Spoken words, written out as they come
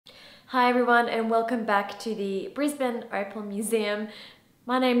Hi everyone and welcome back to the Brisbane Opal Museum.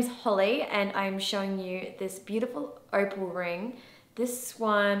 My name's Holly and I'm showing you this beautiful opal ring. This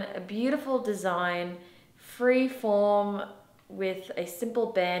one, a beautiful design, free form with a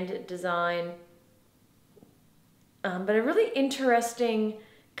simple band design, but a really interesting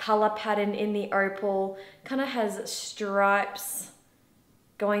color pattern in the opal. Kind of has stripes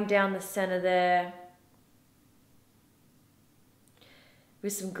going down the center there,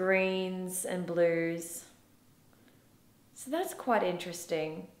 with some greens and blues. So that's quite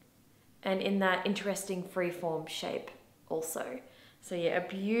interesting. And in that interesting freeform shape also. So yeah, a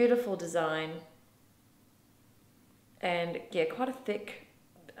beautiful design. And yeah, quite a thick,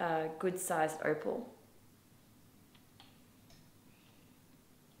 good sized opal.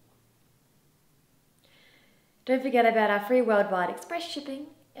 Don't forget about our free worldwide express shipping,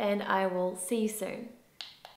 and I will see you soon.